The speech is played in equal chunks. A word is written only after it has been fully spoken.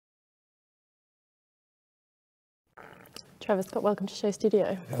Travis Scott, welcome to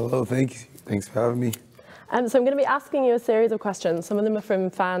SHOWstudio. Hello, thank you. Thanks for having me. So I'm going to be asking you a series of questions. Some of them are from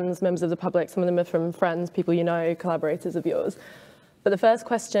fans, members of the public, some of them are from friends, people you know, collaborators of yours. But the first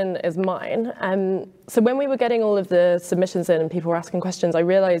question is mine. So when we were getting all of the submissions in and people were asking questions, I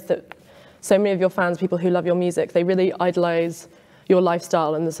realized that so many of your fans, people who love your music, they really idolize your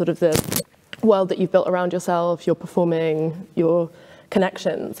lifestyle and the sort of the world that you've built around yourself, your performing, your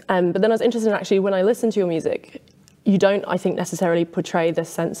connections. But then I was interested in actually, when I listen to your music, you don't, I think, necessarily portray this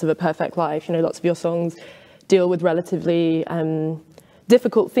sense of a perfect life. You know, lots of your songs deal with relatively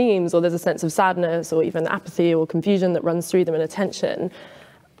difficult themes, or there's a sense of sadness or even apathy or confusion that runs through them, and a tension.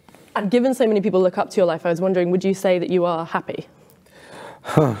 And given so many people look up to your life, I was wondering, would you say that you are happy?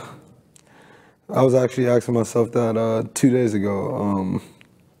 I was actually asking myself that 2 days ago.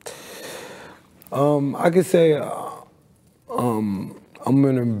 I could say I'm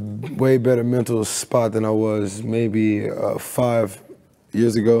in a way better mental spot than I was maybe 5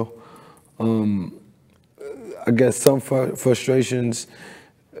 years ago. I guess some frustrations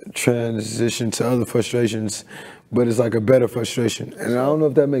transition to other frustrations, but it's like a better frustration. And I don't know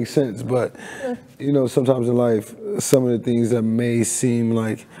if that makes sense, but you know, sometimes in life, some of the things that may seem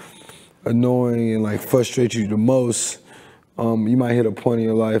like annoying and like frustrate you the most, you might hit a point in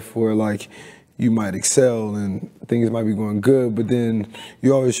your life where like you might excel and things might be going good, but then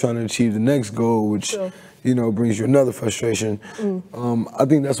you're always trying to achieve the next goal, which you know, brings you another frustration. I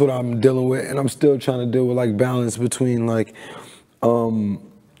think that's what I'm dealing with, and I'm still trying to deal with like balance between like the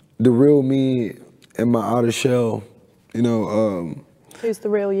real me and my outer shell, you know. Who's the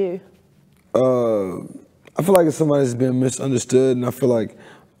real you? I feel like it's somebody that's been misunderstood, and I feel like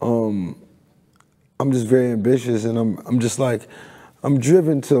I'm just very ambitious, and I'm just like, I'm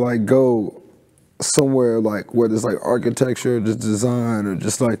driven to like go somewhere like where there's like architecture, just design, or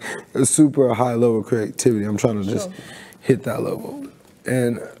just like a super high level of creativity. I'm trying to just hit that level.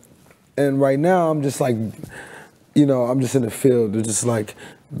 And right now I'm just like, you know, I'm just in the field of just like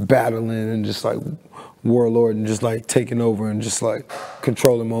battling and just like warlord and just like taking over and just like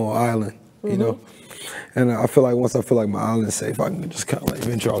controlling my own island, you know? And I feel like once I feel like my island's safe, I can just kind of like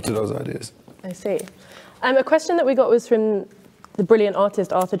venture out to those ideas. I see. A question that we got was from the brilliant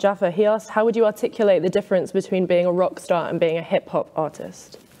artist Arthur Jaffa. He asked, how would you articulate the difference between being a rock star and being a hip-hop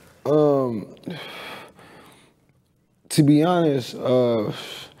artist? To be honest, I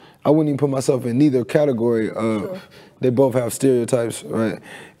wouldn't even put myself in neither category. They both have stereotypes, right?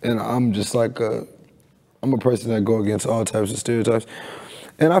 And I'm just like, I'm a person that go against all types of stereotypes.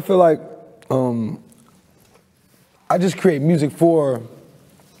 And I feel like I just create music for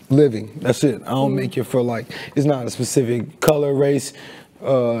living. That's it. I don't make it for like, it's not a specific color, race,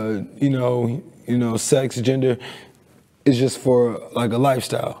 you know, sex, gender. It's just for like a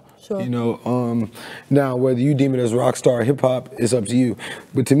lifestyle. You know, now whether you deem it as rock star or hip hop, it's up to you.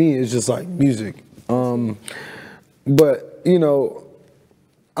 But to me, it's just like music. But you know,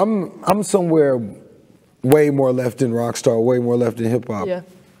 I'm somewhere way more left than rock star, way more left than hip hop. Yeah.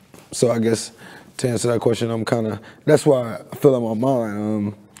 So I guess to answer that question, I'm kind of, that's why I feel in my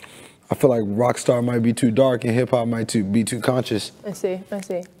mind. I feel like rock star might be too dark and hip hop might be too conscious. I see.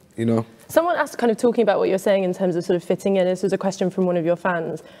 You know? Someone asked, kind of talking about what you're saying in terms of sort of fitting in. This was a question from one of your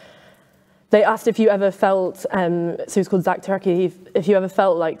fans. They asked if you ever felt, so he's called Zach Tareki, if you ever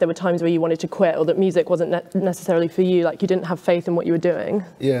felt like there were times where you wanted to quit or that music wasn't necessarily for you, like you didn't have faith in what you were doing.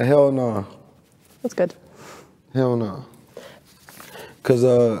 Yeah, hell no. That's good. Hell no.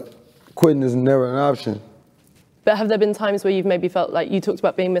 Because quitting is never an option. But have there been times where you've maybe felt like, you talked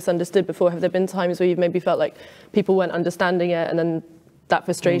about being misunderstood before, have there been times where you've maybe felt like people weren't understanding it and then that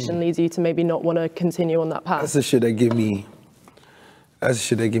frustration leads you to maybe not want to continue on that path? That's the shit that get me,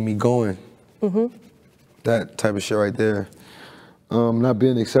 going. That type of shit right there. Not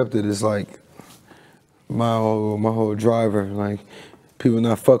being accepted is like my whole driver. Like, people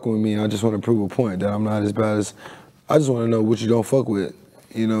not fucking with me, I just want to prove a point that I'm not as bad as, I just want to know what you don't fuck with,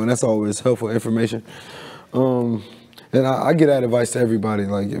 you know, and that's always helpful information. And I give that advice to everybody.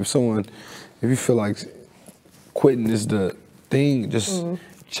 Like, if you feel like quitting is the thing, just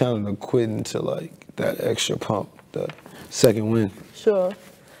channel the quitting to like that extra pump, the second win. Sure.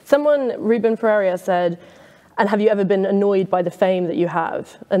 Someone, Ruben Ferreira, said, and have you ever been annoyed by the fame that you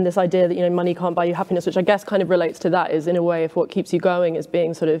have? And this idea that, you know, money can't buy you happiness, which I guess kind of relates to that, is in a way, if what keeps you going is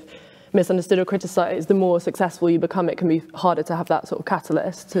being sort of misunderstood or criticized, the more successful you become, it can be harder to have that sort of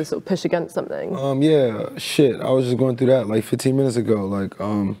catalyst to sort of push against something. Yeah, shit, I was just going through that like 15 minutes ago. Like,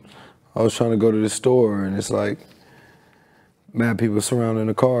 I was trying to go to the store and it's like mad people surrounding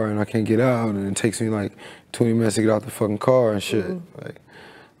the car and I can't get out and it takes me like 20 minutes to get out the fucking car and shit. Like,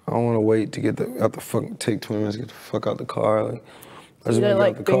 I don't want to wait to get take 20 minutes to get the fuck out the car. Like, I just you don't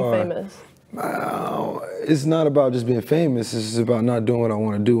want like to get out the being car. famous? It's not about just being famous. It's just about not doing what I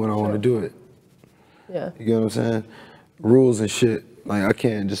want to do when I want to do it. Yeah. You get what I'm saying? Rules and shit. Like, I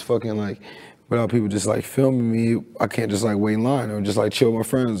can't just fucking like, without people just like filming me, I can't just like wait in line or just like chill with my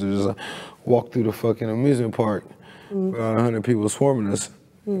friends or just like walk through the fucking amusement park without 100 people swarming us.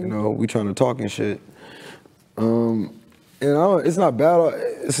 You know, we trying to talk and shit. And it's not bad.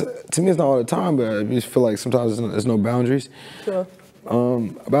 To me, it's not all the time, but I just feel like sometimes there's no boundaries. Sure.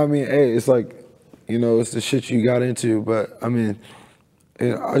 But I mean, hey, it's like, you know, it's the shit you got into. But I mean,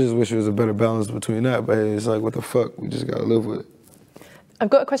 I just wish there was a better balance between that. But hey, it's like, what the fuck? We just gotta live with it. I've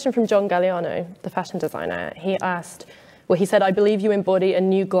got a question from John Galliano, the fashion designer. He asked, well, he said, I believe you embody a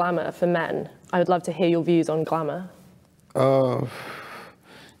new glamour for men. I would love to hear your views on glamour.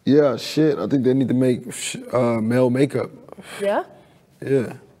 Yeah, shit. I think they need to make male makeup. Yeah?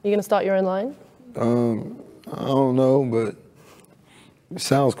 Yeah. You gonna start your own line? I don't know, but it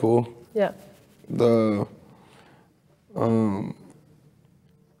sounds cool. Yeah. I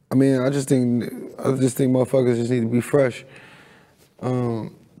mean, I just think motherfuckers just need to be fresh.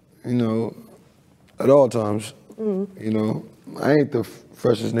 You know, at all times. You know, I ain't the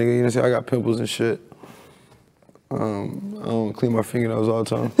freshest nigga. You know, see, I got pimples and shit. I don't clean my fingernails all the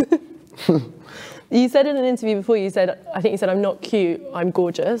time. You said in an interview before, I think you said, I'm not cute, I'm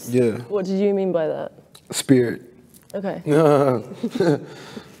gorgeous. Yeah. What did you mean by that? Spirit. Okay.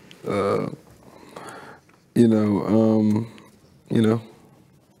 You know.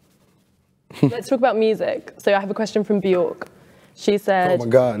 Let's talk about music. So I have a question from Bjork. She said, oh my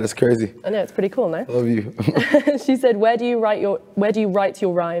God, that's crazy. I know, it's pretty cool, no? I love you. She said, where do you write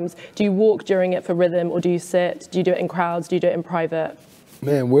your rhymes? Do you walk during it for rhythm, or do you sit? Do you do it in crowds? Do you do it in private?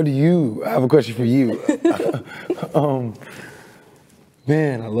 Man, I have a question for you.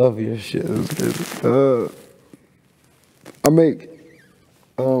 Man, I love your shit. I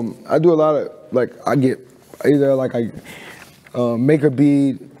do a lot of, like, I make a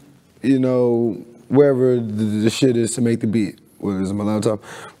beat, you know, wherever the shit is to make the beat, whether it's on my laptop.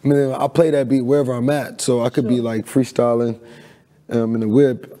 I mean, I play that beat wherever I'm at, so I could be like freestyling in the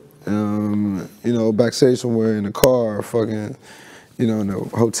whip, you know, backstage somewhere in the car, or fucking, you know, in the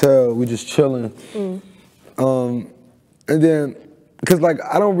hotel, we just chilling. And then, cause like,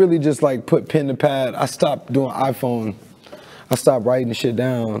 I don't really just like put pen to pad. I stopped doing iPhone. I stopped writing shit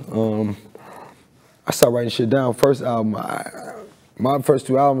down. First album, my first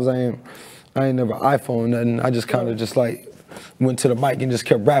 2 albums, I ain't never iPhone nothing. I just kind of just like went to the mic and just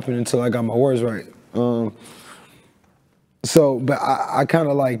kept rapping until I got my words right. But I kind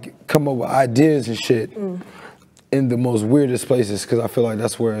of like come up with ideas and shit in the most weirdest places, because I feel like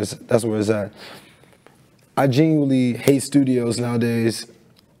that's where it's at. I genuinely hate studios nowadays.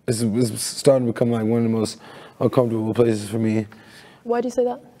 It's starting to become like one of the most uncomfortable places for me. Why do you say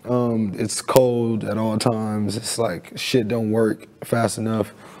that? It's cold at all times. It's like shit don't work fast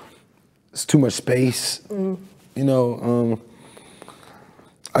enough. It's too much space. You know,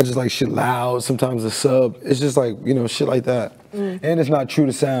 I just like shit loud. Sometimes the sub. It's just like, you know, shit like that. And it's not true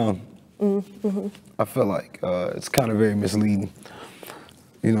to sound. I feel like it's kind of very misleading.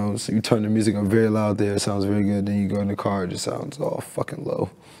 You know, so you turn the music up very loud there, it sounds very good. Then you go in the car, it just sounds all fucking low.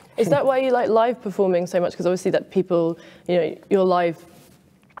 Is that why you like live performing so much? Because obviously that people, you know, your live,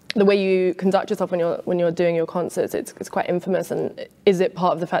 the way you conduct yourself when you're doing your concerts, it's quite infamous. And is it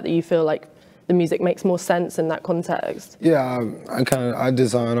part of the fact that you feel like the music makes more sense in that context? Yeah, I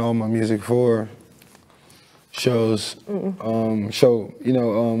design all my music for shows, you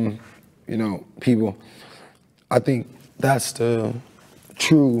know, people. I think that's the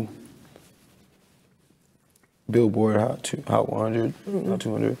true Billboard Hot 100, Hot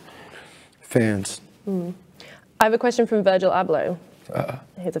 200 fans. I have a question from Virgil Abloh.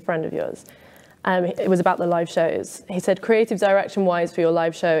 He's a friend of yours. It was about the live shows. He said, creative direction-wise for your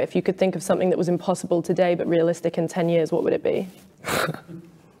live show, if you could think of something that was impossible today but realistic in 10 years, what would it be?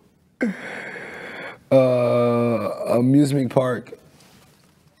 Amusement park.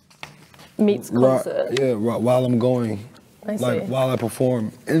 Meets concert. Yeah, while I'm going. Like while I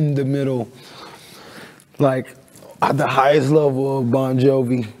perform, in the middle, like at the highest level of Bon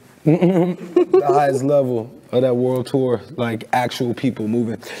Jovi, the highest level of that world tour, like actual people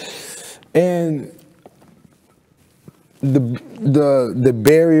moving. And the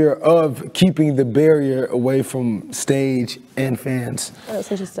barrier of keeping the barrier away from stage and fans. Oh, that's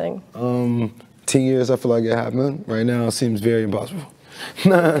interesting. 10 years, I feel like it happened. Right now, it seems very impossible.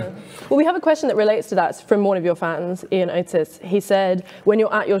 Well, we have a question that relates to that from one of your fans, Ian Otis. He said, when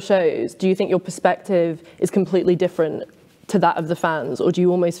you're at your shows, do you think your perspective is completely different to that of the fans, or do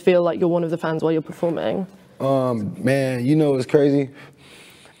you almost feel like you're one of the fans while you're performing? Man, you know, it's crazy.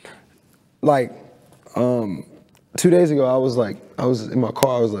 Like, 2 days ago, I was in my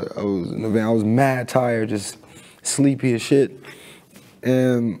car, I was in the van, I was mad tired, just sleepy as shit.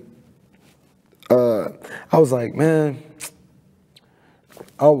 And I was like, man,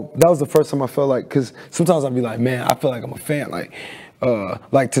 that was the first time I felt like, cause sometimes I'd be like, man, I feel like I'm a fan.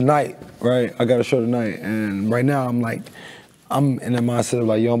 Like tonight, right? I got a show tonight, and right now I'm in the mindset of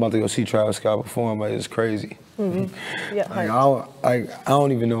like, yo, I'm about to go see Travis Scott perform. Like, it's crazy. Mm-hmm. Yeah. I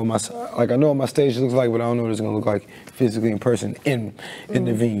don't even know I know what my stage looks like, but I don't know what it's gonna look like physically in person in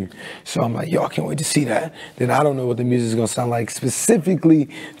the venue. So I'm like, yo, I can't wait to see that. Then I don't know what the music is gonna sound like specifically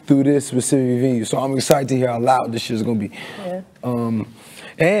through this specific venue. So I'm excited to hear how loud this shit is gonna be. Yeah.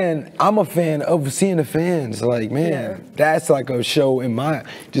 And I'm a fan of seeing the fans. Like, man, that's like a show in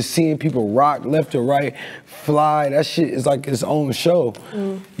just seeing people rock left to right, fly, that shit is like its own show.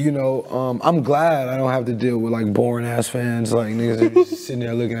 You know, I'm glad I don't have to deal with like boring ass fans, like niggas that are just sitting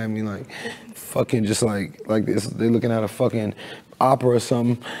there looking at me like fucking just like this. They're looking at a fucking opera or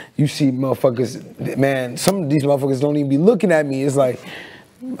something. You see motherfuckers, man, some of these motherfuckers don't even be looking at me. It's like,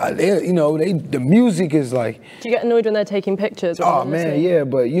 the music is like. Do you get annoyed when they're taking pictures? Oh man, yeah,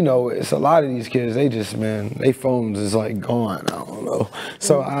 but you know, it's a lot of these kids. They just, man, they phones is like gone. I don't know.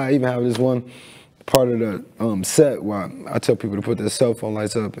 So I even have this one part of the set where I tell people to put their cell phone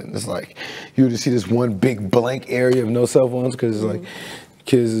lights up, and it's like you just see this one big blank area of no cell phones because like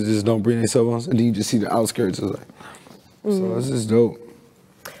kids just don't bring their cell phones, and then you just see the outskirts. It's like, so it's just dope.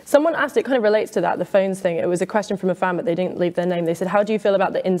 Someone asked, it kind of relates to that, the phones thing. It was a question from a fan, but they didn't leave their name. They said, how do you feel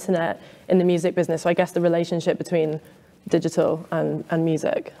about the internet in the music business? So I guess the relationship between digital and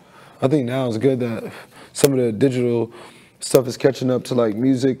music. I think now it's good that some of the digital stuff is catching up to like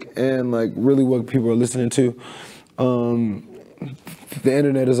music and like really what people are listening to. The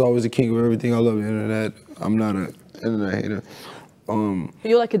internet is always the king of everything. I love the internet. I'm not an internet hater.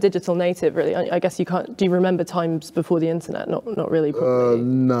 You're like a digital native, really. I guess you can't. Do you remember times before the internet? Not really. Probably.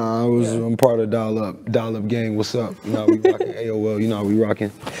 Nah, I'm part of dial-up gang. What's up? You know how we rocking AOL. You know how we rocking.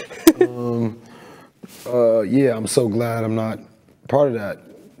 Yeah, I'm so glad I'm not part of that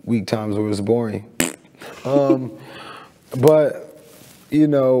weak times where it's boring. But you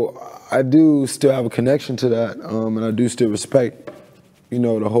know, I do still have a connection to that, and I do still respect, you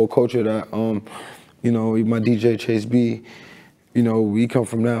know, the whole culture of that. You know, my DJ Chase B. You know, we come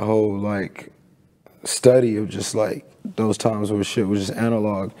from that whole like study of just like those times where shit was just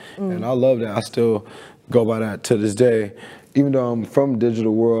analog, and I love that. I still go by that to this day. Even though I'm from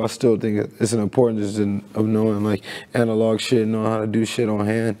digital world, I still think it's an importance of knowing like analog shit, knowing how to do shit on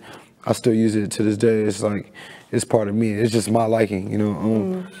hand. I still use it to this day. It's like it's part of me. It's just my liking, you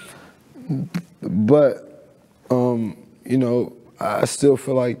know. But you know, I still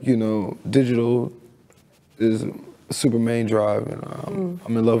feel like, you know, digital is super main drive, and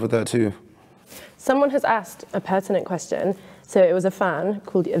I'm in love with that too. Someone has asked a pertinent question. So it was a fan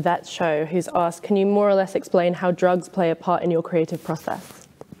called That Show who's asked, can you more or less explain how drugs play a part in your creative process?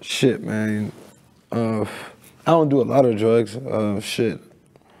 Shit, man. I don't do a lot of drugs. Shit.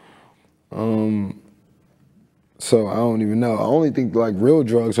 So I don't even know. I only think like real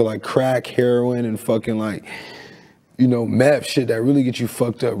drugs are like crack, heroin, and fucking like, you know, meth shit that really get you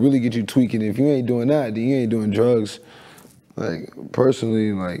fucked up, really get you tweaking. If you ain't doing that, then you ain't doing drugs. Like,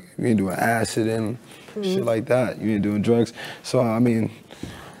 personally, like, you ain't doing acid and shit like that. You ain't doing drugs. So, I mean,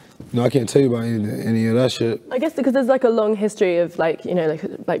 no, I can't tell you about any of that shit. I guess because there's like a long history of like, you know,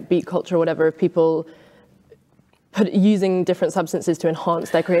 like beat culture or whatever, of people using different substances to enhance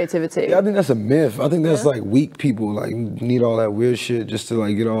their creativity. Yeah, I think that's a myth. I think that's like weak people, like, need all that weird shit just to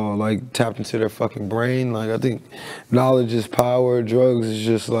like get all like tapped into their fucking brain. Like, I think knowledge is power. Drugs is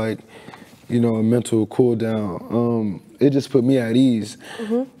just like, you know, a mental cool down. It just put me at ease.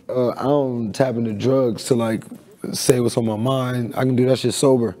 I don't tap into drugs to like say what's on my mind. I can do that shit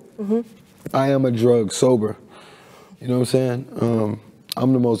sober. I am a drug sober. You know what I'm saying?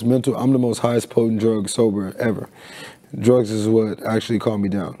 I'm the most highest potent drug sober ever. Drugs is what actually calmed me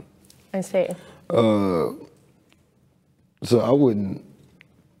down. I see. So I wouldn't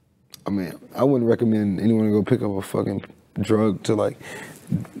recommend anyone to go pick up a fucking drug to like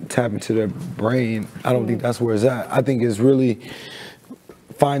tap into their brain. I don't think that's where it's at. I think it's really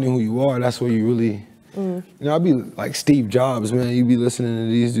finding who you are. That's where you really, you know, I'd be like Steve Jobs, man. You be listening to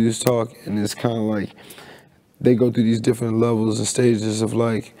these dudes talk, and it's kind of like they go through these different levels and stages of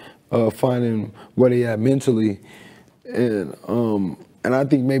like finding where they at mentally, and I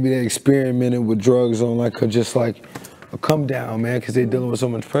think maybe they experimented with drugs on like just like a come down, man, because they're dealing with so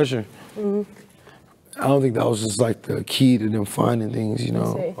much pressure. I don't think that was just like the key to them finding things, you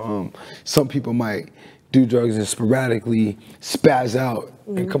know. Some people might do drugs and sporadically spaz out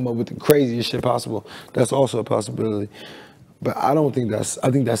and come up with the craziest shit possible. That's also a possibility. But I don't think I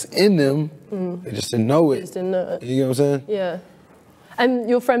think that's in them. They just didn't know it. Just didn't know it. You know what I'm saying? Yeah. And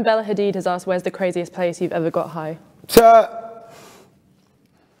your friend Bella Hadid has asked, where's the craziest place you've ever got high?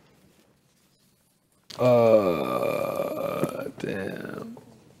 Damn.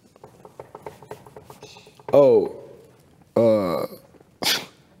 Oh,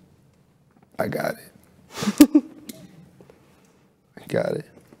 I got it. I got it.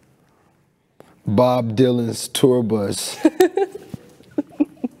 Bob Dylan's tour bus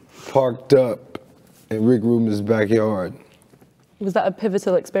parked up in Rick Rubin's backyard. Was that a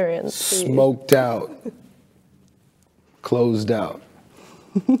pivotal experience? Smoked out. Closed out.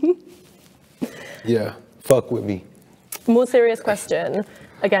 Yeah, fuck with me. More serious question,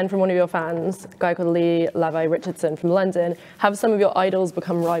 again from one of your fans, a guy called Lee Lavai Richardson from London. Have some of your idols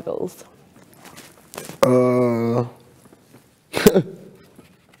become rivals?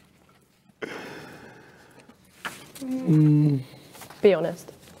 Be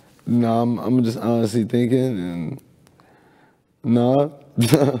honest. No, I'm just honestly thinking, and nah.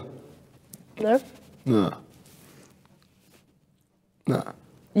 No? Nah. Nah.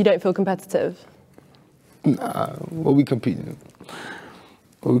 You don't feel competitive? Nah. What we competing?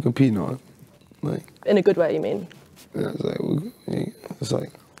 What we competing on? Like. In a good way, you mean? Yeah, it's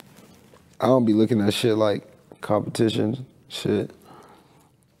like I don't be looking at shit like competition shit.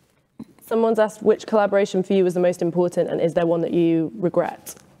 Someone's asked which collaboration for you was the most important, and is there one that you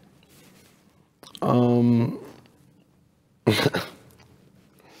regret? Is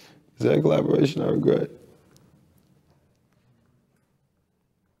that a collaboration I regret?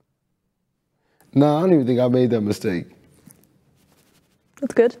 Nah, I don't even think I made that mistake.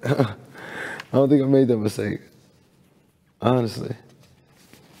 That's good. I don't think I made that mistake, honestly.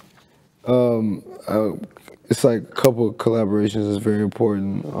 It's like a couple of collaborations is very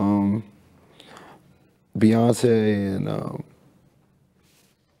important. Beyonce and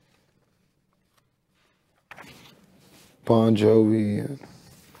Bon Jovi. And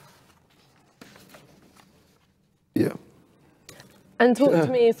yeah. And talk to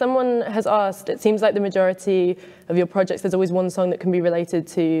me, someone has asked, it seems like the majority of your projects, there's always one song that can be related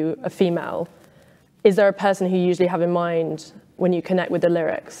to a female. Is there a person who you usually have in mind when you connect with the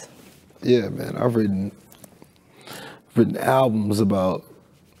lyrics? Yeah, man, I've written albums about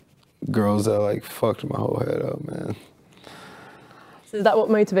girls that like fucked my whole head up, man. So is that what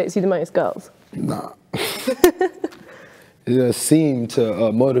motivates you the most, girls? Nah. It just seemed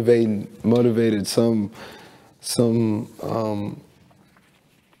to motivated some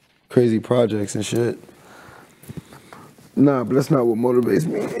crazy projects and shit. Nah, but that's not what motivates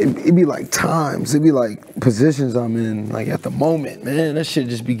me. It be like times, it be like positions I'm in, like at the moment, man. That shit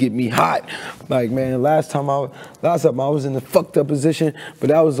just be getting me hot. Like, man, last time I was in the fucked up position, but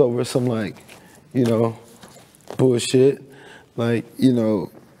that was over some like, you know, bullshit, like, you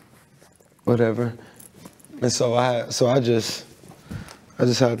know, whatever. And so I just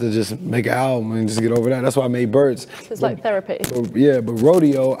had to just make an album and just get over that. That's why I made Birds. It's like therapy. Yeah, but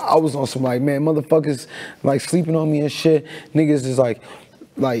Rodeo, I was on some like, man, motherfuckers like sleeping on me and shit. Niggas is like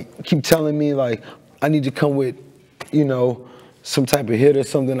keep telling me like I need to come with, you know, some type of hit or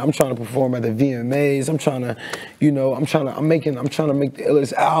something. I'm trying to perform at the VMAs. I'm trying to make the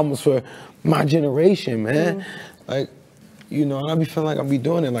illest albums for my generation, man. Like, you know, I be feeling like I be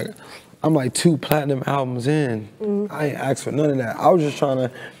doing it like. I'm like 2 platinum albums in. I ain't asked for none of that. I was just trying to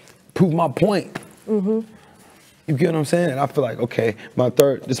prove my point. You get what I'm saying? And I feel like, okay,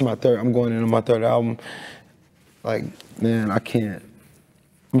 this is my third. I'm going into my 3rd album. Like, man, I can't.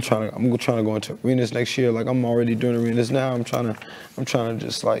 I'm trying to go into arenas next year. Like, I'm already doing arenas now. I'm trying to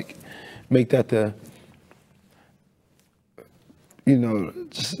just like make that the, you know,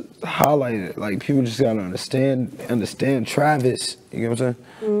 just highlight it. Like, people just gotta understand Travis. You know what I'm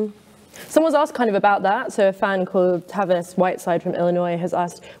saying? Someone's asked kind of about that. So a fan called Tavis Whiteside from Illinois has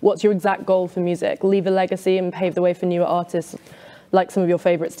asked, what's your exact goal for music? Leave a legacy and pave the way for newer artists like some of your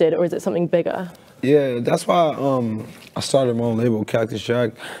favorites did, or is it something bigger? Yeah, that's why I started my own label, Cactus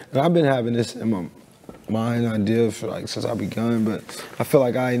Jack. And I've been having this in my mind idea for like since I begun, but I feel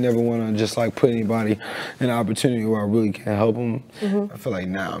like I never want to just like put anybody in an opportunity where I really can't help them. I feel like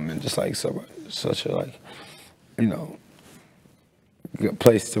now I'm in just like such a like, you know, good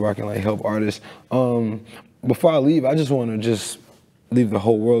place to where I can like help artists. Before I leave, I just want to just leave the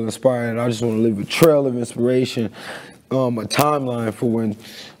whole world inspired. I just want to leave a trail of inspiration, a timeline for when,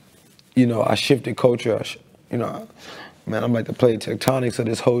 you know, I shifted culture. You know, man, I'm like the plate tectonics of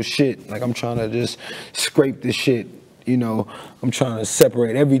this whole shit. Like I'm trying to just scrape this shit, you know. I'm trying to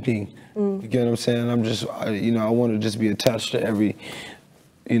separate everything. You get what I'm saying? I'm just, you know, I want to just be attached to every,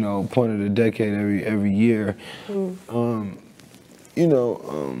 you know, point of the decade, every year. You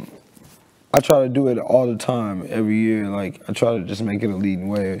know, I try to do it all the time, every year. Like I try to just make it a leading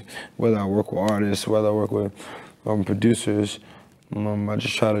way, whether I work with artists, whether I work with producers. I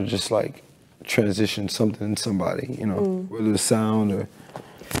just try to just like transition something to somebody, you know, whether it's sound or.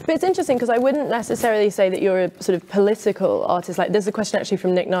 But it's interesting because I wouldn't necessarily say that you're a sort of political artist. Like there's a question actually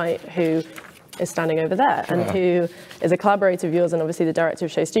from Nick Knight, who is standing over there and who is a collaborator of yours and obviously the director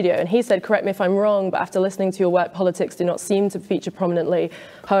of SHOWstudio. And he said, correct me if I'm wrong, but after listening to your work, politics do not seem to feature prominently.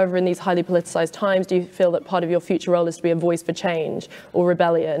 However, in these highly politicized times, do you feel that part of your future role is to be a voice for change or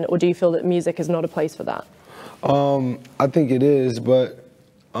rebellion, or do you feel that music is not a place for that? I think it is, but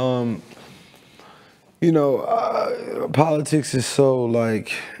you know, politics is so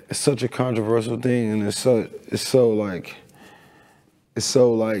like, it's such a controversial thing, and it's so like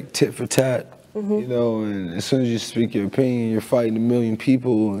tit for tat, you know. And as soon as you speak your opinion, you're fighting a million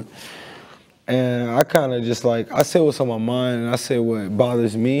people. And I kind of just like, I say what's on my mind, and I say what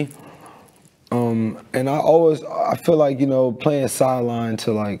bothers me. And I feel like, you know, playing sideline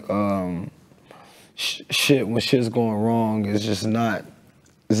to like shit when shit's going wrong is just not.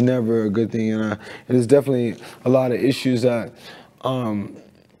 It's never a good thing, and there's definitely a lot of issues that,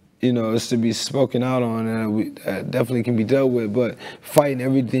 you know, is to be spoken out on, and that definitely can be dealt with. But fighting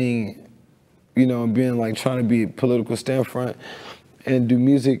everything, you know, and being like trying to be a political stand front and do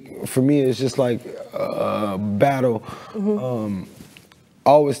music, for me, it's just like a battle. I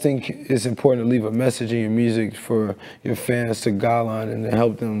always think it's important to leave a message in your music for your fans to guideline and to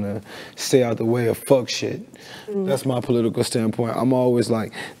help them to stay out the way of fuck shit. That's my political standpoint. I'm always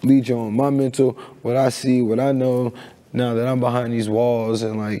like, lead you on my mental, what I see, what I know, now that I'm behind these walls,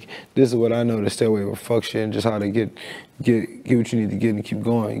 and like, this is what I know to stay away with fuck shit, and just how to get what you need to get and keep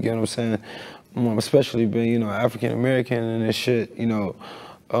going, you get what I'm saying? Especially being, you know, African American and this shit, you know,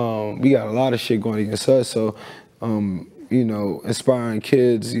 we got a lot of shit going against us, so, you know, inspiring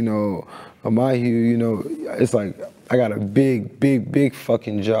kids, you know, of my hue, you know, it's like I got a big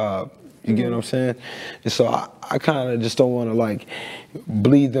fucking job. You get what I'm saying? And so I kind of just don't want to like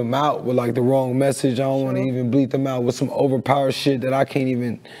bleed them out with like the wrong message. I don't want to even bleed them out with some overpowered shit that I can't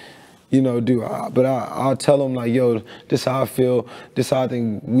even, you know, do. But I'll tell them like, yo, this how I feel, this how I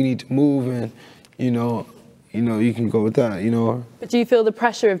think we need to move, and you know, you can go with that, you know. But do you feel the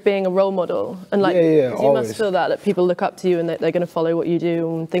pressure of being a role model? And like, yeah, you must feel that people look up to you and that they're going to follow what you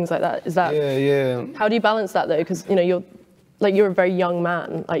do and things like that. Is that? Yeah. How do you balance that though? Because, you know, you're a very young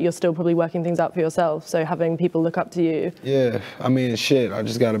man. Like, you're still probably working things out for yourself. So having people look up to you. Yeah, I mean, shit, I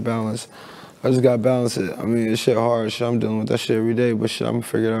just got to balance. I just got to balance it. I mean, it's shit hard. Shit, I'm dealing with that shit every day, but shit, I'm going to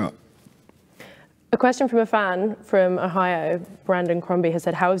figure it out. A question from a fan from Ohio, Brandon Crombie, has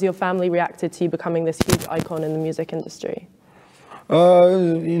said, how has your family reacted to you becoming this huge icon in the music industry?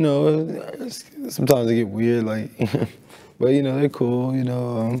 You know, sometimes they get weird, like, but you know, they're cool, you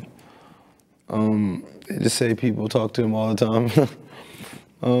know. They just say people talk to them all the time.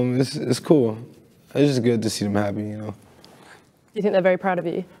 It's cool. It's just good to see them happy, you know. Do you think they're very proud of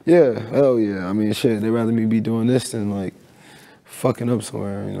you? Yeah, hell yeah. I mean, shit, they'd rather me be doing this than like fucking up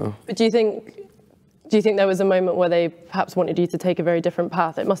somewhere, you know. But do you think there was a moment where they perhaps wanted you to take a very different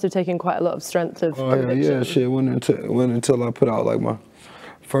path? It must have taken quite a lot of strength of conviction. Yeah, shit, it wasn't until I put out like my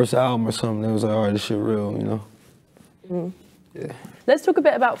first album or something, it was like, all right, this shit real, you know. Yeah. Let's talk a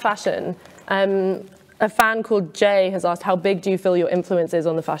bit about fashion. A fan called Jay has asked, how big do you feel your influence is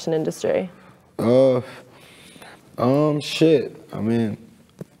on the fashion industry? Shit, I mean,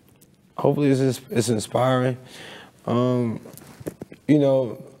 hopefully it's inspiring. You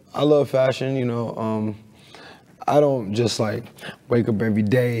know, I love fashion, you know. I don't just like wake up every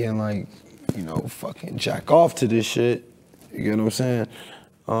day and like, you know, fucking jack off to this shit. You get what I'm saying?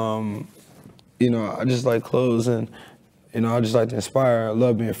 You know, I just like clothes, and, you know, I just like to inspire. I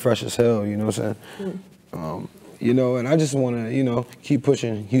love being fresh as hell, you know what I'm saying? You know, and I just want to, you know, keep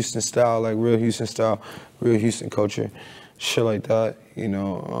pushing Houston style, like real Houston style, real Houston culture, shit like that, you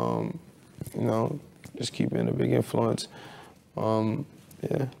know, just keep being a big influence,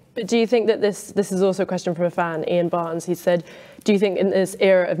 yeah. But do you think that this is also a question from a fan, Ian Barnes? He said, do you think in this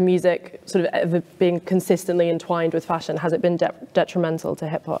era of music sort of ever being consistently entwined with fashion, has it been detrimental to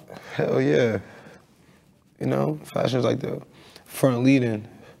hip hop? Hell yeah. You know, fashion's like the front leading.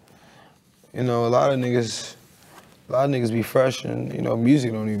 You know, a lot of niggas be fresh, and, you know,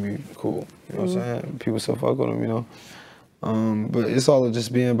 music don't even be cool. You know what I'm saying? People still fuck with them, you know. But it's all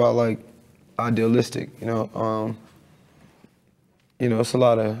just being about like idealistic, you know. you know, it's a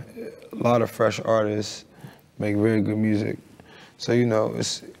lot of fresh artists make very good music. So, you know,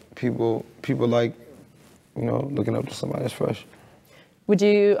 it's people like, you know, looking up to somebody that's fresh. Would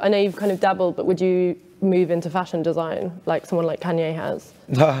you, I know you've kind of dabbled, but would you move into fashion design like someone like Kanye has?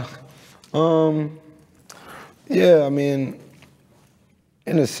 Yeah, I mean,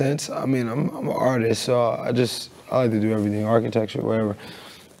 in a sense, I mean, I'm an artist, so I like to do everything, architecture, whatever.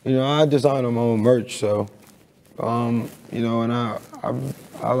 You know, I design my own merch, so, you know, and I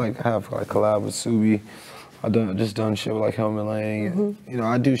like have like collab with Subi. I've done shit with like Helmet Lang. Mm-hmm. You know,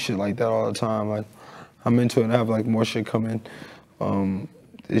 I do shit like that all the time. Like, I'm into it and I have like more shit coming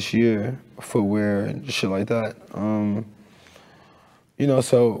this year, footwear and shit like that. You know,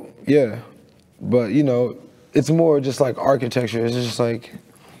 so yeah, but you know, it's more just like architecture. It's just like,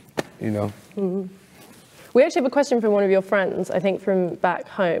 you know. Mm-hmm. We actually have a question from one of your friends, I think from back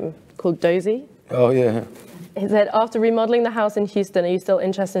home, called Dozy. Oh yeah. He said, after remodeling the house in Houston, are you still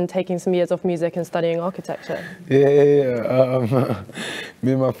interested in taking some years off music and studying architecture? Yeah.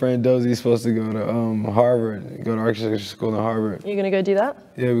 Me and my friend Dozy's supposed to go to Harvard, go to architecture school in Harvard. You're gonna go do that?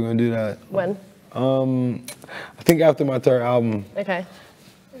 Yeah, we're gonna do that. When? I think after my third album. Okay.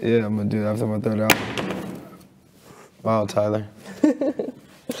 Yeah, I'm gonna do it after my third album. Wow, Tyler.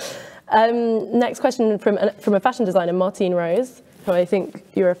 Next question from a fashion designer, Martine Rose, who I think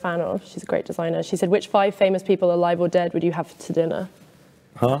you're a fan of. She's a great designer. She said, which 5 famous people, alive or dead, would you have to dinner?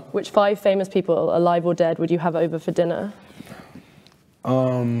 Huh? Which 5 famous people, alive or dead, would you have over for dinner?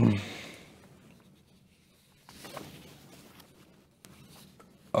 Marilyn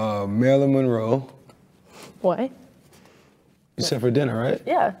Monroe. Why? You said for dinner, right?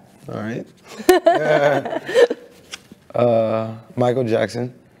 Yeah. All right. Michael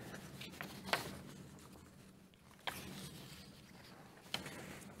Jackson.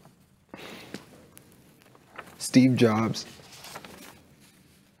 Steve Jobs.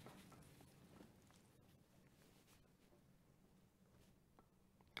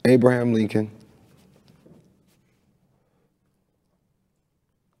 Abraham Lincoln.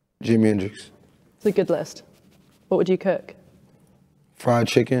 Jimi Hendrix. It's a good list. What would you cook? Fried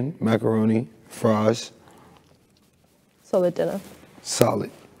chicken, macaroni, fries. Solid dinner.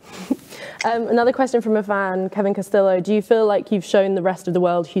 Solid. Another question from a fan, Kevin Castillo. Do you feel like you've shown the rest of the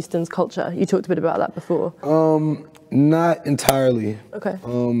world Houston's culture? You talked a bit about that before. Not entirely. Okay.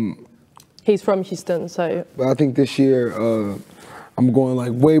 He's from Houston, so. But I think this year, I'm going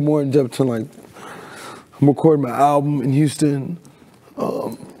like way more in depth to like, I'm recording my album in Houston,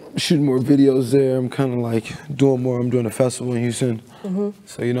 shooting more videos there. I'm kind of like doing more. I'm doing a festival in Houston. Mm-hmm.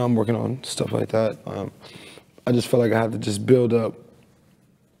 So, you know, I'm working on stuff like that. I just feel like I have to just build up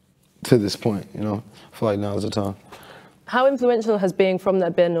to this point, you know. I feel like now's the time. How influential has being from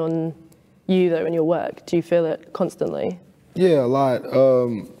there been on you, though, in your work? Do you feel it constantly? Yeah, a lot.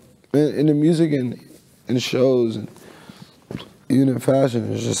 In the music and in shows, and even in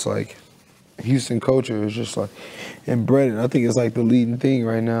fashion, it's just like Houston culture is just like embedded. I think it's like the leading thing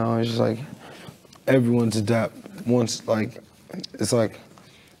right now. It's just like everyone's wants like, it's like,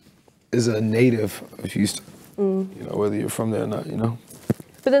 is a native of Houston, you know, whether you're from there or not, you know.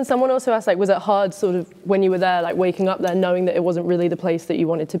 But then someone also asked, like, was it hard sort of when you were there, like waking up there, knowing that it wasn't really the place that you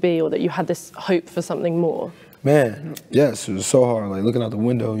wanted to be, or that you had this hope for something more? Man, yes, it was so hard. Like looking out the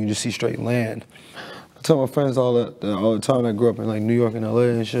window and you just see straight land. I tell my friends all the time I grew up in like New York and LA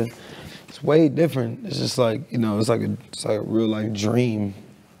and shit. It's way different. It's just like, you know, it's like a real like dream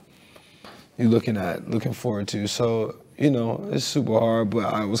you're looking forward to. So, you know, it's super hard,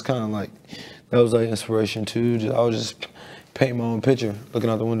 but I was kind of like, that was like inspiration too. I was just paint my own picture, looking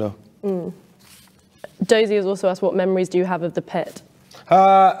out the window. Dozy has also asked, what memories do you have of the pit?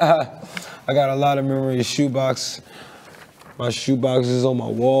 I got a lot of memories. Shoebox. My shoebox is on my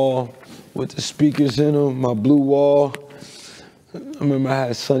wall with the speakers in them, my blue wall. I remember I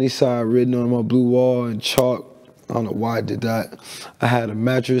had Sunny Side written on my blue wall in chalk. I don't know why I did that. I had a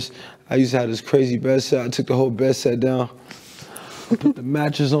mattress. I used to have this crazy bed set. I took the whole bed set down. I put the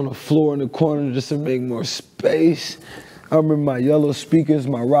mattress on the floor in the corner just to make more space. I remember my yellow speakers,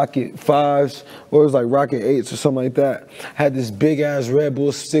 my Rocket 5s, or it was like Rocket 8s or something like that. I had this big ass Red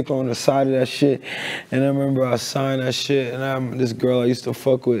Bull sticker on the side of that shit. And I remember I signed that shit, and this girl I used to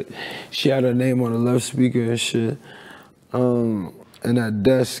fuck with, she had her name on the left speaker and shit. And that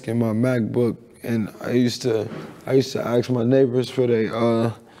desk and my MacBook, and I used to ask my neighbors for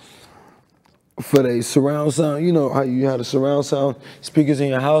their surround sound. You know how you had a surround sound speakers in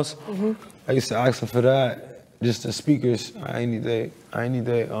your house? Mm-hmm. I used to ask them for that. Just the speakers, I ain't need they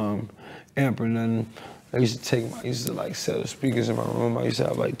amp or nothing. I used to like set up speakers in my room. I used to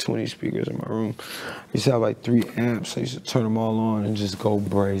have like 20 speakers in my room. I used to have like 3 amps. I used to turn them all on and just go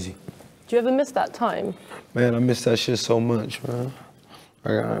crazy. Do you ever miss that time? Man, I miss that shit so much, man.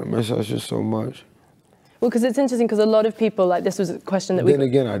 I miss that shit so much. Well, because it's interesting, because a lot of people, like, this was a question that we... Then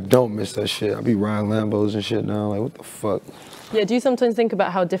again, I don't miss that shit. I be riding Lambos and shit now, like, what the fuck? Yeah, do you sometimes think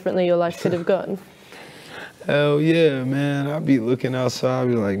about how differently your life could have gone? Hell yeah, man. I be looking outside, I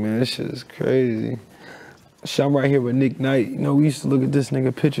be like, man, this shit is crazy. Shit, I'm right here with Nick Knight. You know, we used to look at this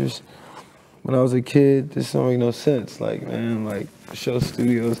nigga pictures when I was a kid. This don't make no sense. Like, man, like,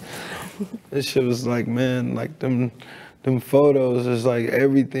 SHOWstudios. This shit was like, man, like, them photos is like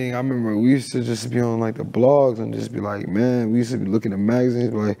everything. I remember we used to just be on like the blogs and just be like, man, we used to be looking at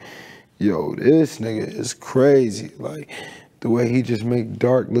magazines like, yo, this nigga is crazy. Like, the way he just make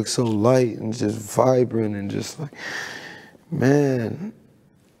dark look so light and just vibrant and just like, man,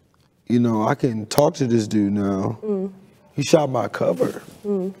 you know, I can talk to this dude now. He shot my cover.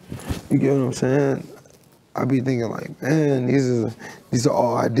 You get what I'm saying? I be thinking like, man, these are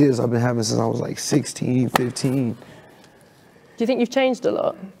all ideas I've been having since I was like 16, 15. Do you think you've changed a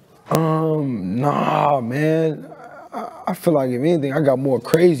lot? Nah, man. I feel like if anything, I got more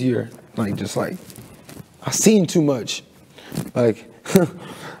crazier. Like, just like, I seen too much. Like,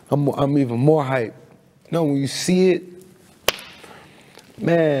 I'm even more hype. You know, when you see it,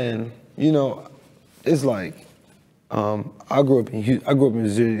 man, you know, it's like, I grew up in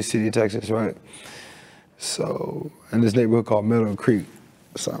Missouri City, Texas, right? So, in this neighborhood called Meadow Creek.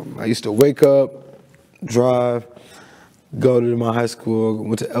 So, I used to wake up, drive, go to my high school,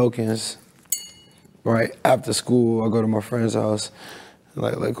 went to Elkins. Right after school, I go to my friend's house,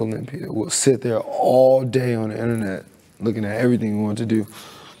 like Lake Olympia. We'll sit there all day on the internet, looking at everything we want to do.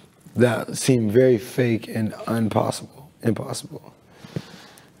 That seemed very fake and impossible.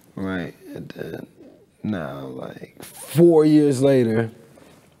 Right, and then now, like 4 years later,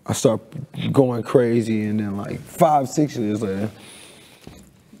 I start going crazy, and then like 5, 6 years later,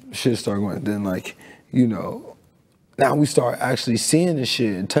 shit started going. Then like, you know, now we start actually seeing this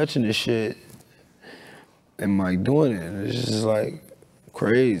shit and touching this shit and like doing it. And it's just like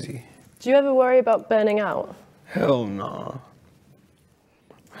crazy. Do you ever worry about burning out? Hell nah.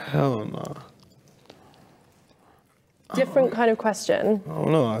 Hell nah. Different kind of question. I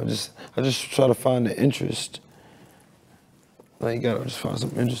don't know. I just try to find the interest. Like, you gotta just find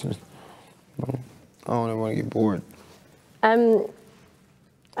something interesting. I don't ever want to get bored.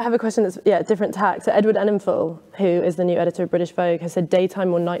 I have a question that's, different tack. So Edward Enninful, who is the new editor of British Vogue, has said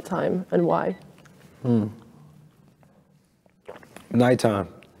daytime or nighttime, and why? Nighttime.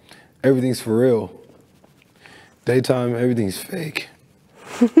 Everything's for real. Daytime, everything's fake.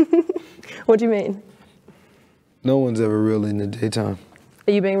 What do you mean? No one's ever real in the daytime.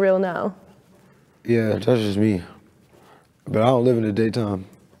 Are you being real now? Yeah, that's just me. But I don't live in the daytime.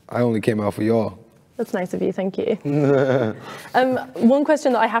 I only came out for y'all. That's nice of you, thank you. One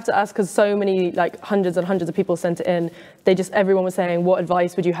question that I have to ask, because so many, like hundreds and hundreds of people sent it in, everyone was saying, what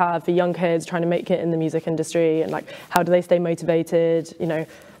advice would you have for young kids trying to make it in the music industry, and like, how do they stay motivated? You know,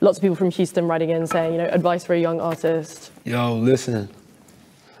 lots of people from Houston writing in saying, you know, advice for a young artist. Yo, listen,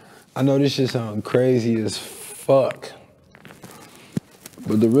 I know this shit sounds crazy as fuck,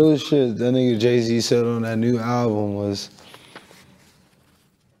 but the realest shit that nigga Jay-Z said on that new album was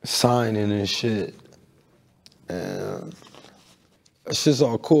signing and shit. And that shit's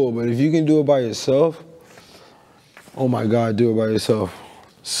all cool, but if you can do it by yourself, oh my God, do it by yourself.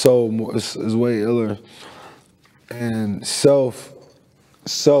 It's way iller. And self-team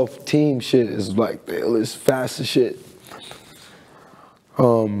shit is like the illest, fastest shit.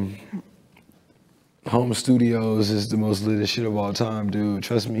 Home studios is the most lit shit of all time, dude.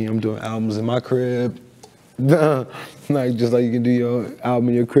 Trust me, I'm doing albums in my crib. Like, just like you can do your album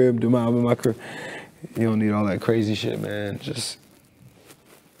in your crib, do my album in my crib. You don't need all that crazy shit, man. Just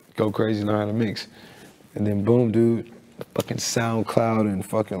go crazy, learn how to mix. And then boom, dude, fucking SoundCloud and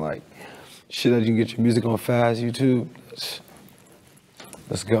fucking like shit that you can get your music on fast, YouTube.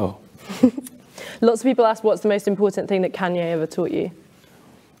 Let's go. Lots of people ask, what's the most important thing that Kanye ever taught you?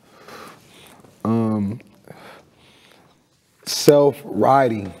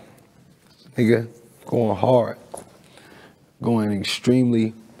 Self-riding, nigga, going hard, going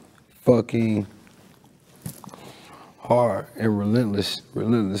extremely fucking hard and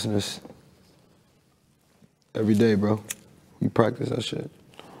relentlessness every day, bro. You practice that shit.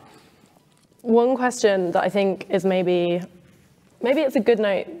 One question that I think is maybe it's a good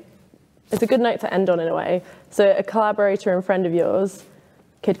note. It's a good note to end on in a way. So a collaborator and friend of yours,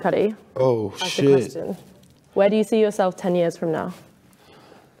 Kid Cudi. Oh, asked shit. the question, where do you see yourself 10 years from now?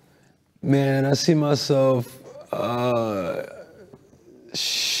 Man, I see myself,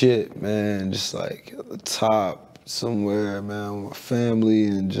 shit, man, just like at the top somewhere, man, with my family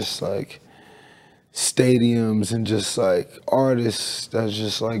and just like stadiums and just like artists that's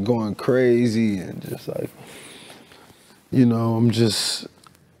just like going crazy and just like, you know, I'm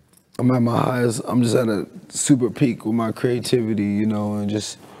at my highest, I'm just at a super peak with my creativity, you know, and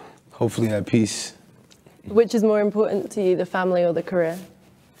just hopefully at peace. Which is more important to you, the family or the career?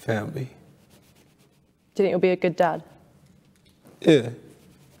 Family. Do you think you'll be a good dad? Yeah, I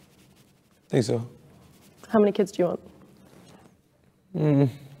think so. How many kids do you want?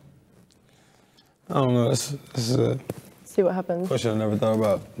 I don't know, that's a See what happens. question I never thought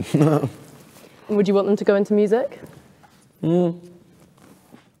about. Would you want them to go into music? I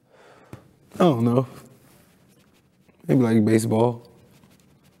don't know. Maybe like baseball.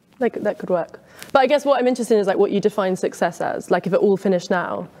 Like, that could work. But I guess what I'm interested in is like what you define success as. Like if it all finished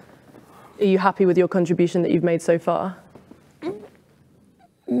now, are you happy with your contribution that you've made so far?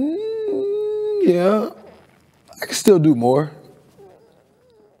 Yeah, I can still do more.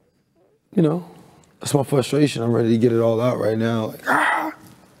 You know, that's my frustration. I'm ready to get it all out right now. Like, ah.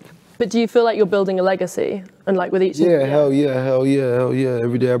 But do you feel like you're building a legacy? And like with each... Yeah, hell yeah, hell yeah, hell yeah.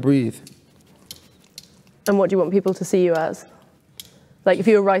 Every day I breathe. And what do you want people to see you as? Like if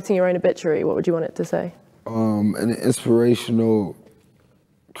you were writing your own obituary, what would you want it to say? An inspirational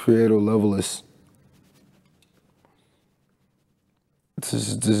creator levelist.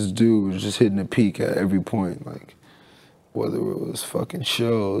 This dude was just hitting the peak at every point, like whether it was fucking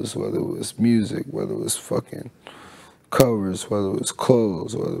shows, whether it was music, whether it was fucking covers, whether it was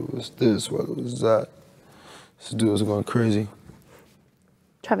clothes, whether it was this, whether it was that. This dude was going crazy.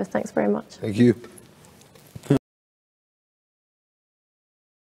 Travis, thanks very much. Thank you.